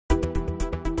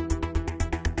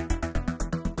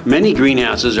Many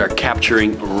greenhouses are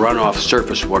capturing runoff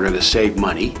surface water to save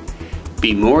money,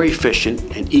 be more efficient,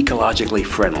 and ecologically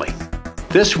friendly.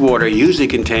 This water usually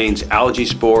contains algae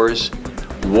spores,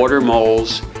 water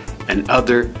moles, and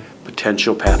other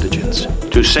potential pathogens.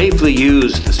 To safely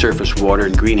use the surface water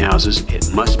in greenhouses,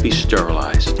 it must be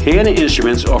sterilized. Hanna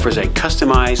Instruments offers a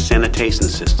customized sanitation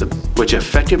system which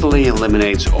effectively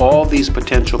eliminates all these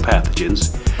potential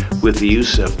pathogens with the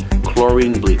use of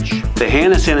chlorine bleach. The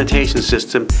Hanna sanitation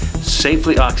system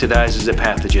safely oxidizes the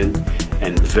pathogen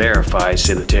and verifies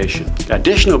sanitation.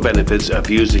 Additional benefits of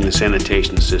using the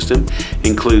sanitation system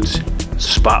includes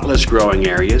spotless growing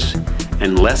areas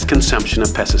and less consumption of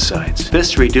pesticides.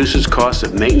 This reduces costs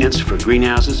of maintenance for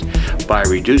greenhouses by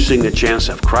reducing the chance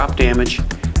of crop damage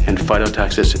and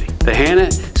phytotoxicity. The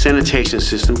Hanna sanitation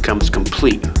system comes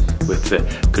complete with the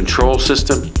control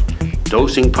system,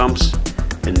 dosing pumps,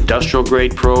 industrial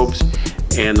grade probes,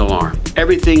 and alarm.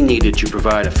 Everything needed to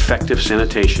provide effective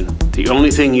sanitation. The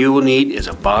only thing you will need is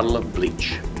a bottle of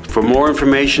bleach. For more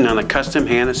information on the custom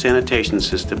Hanna sanitation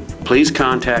system, please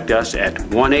contact us at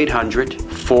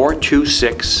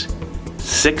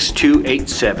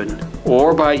 1-800-426-6287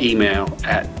 or by email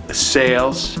at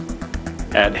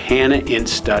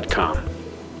sales@hannainst.com.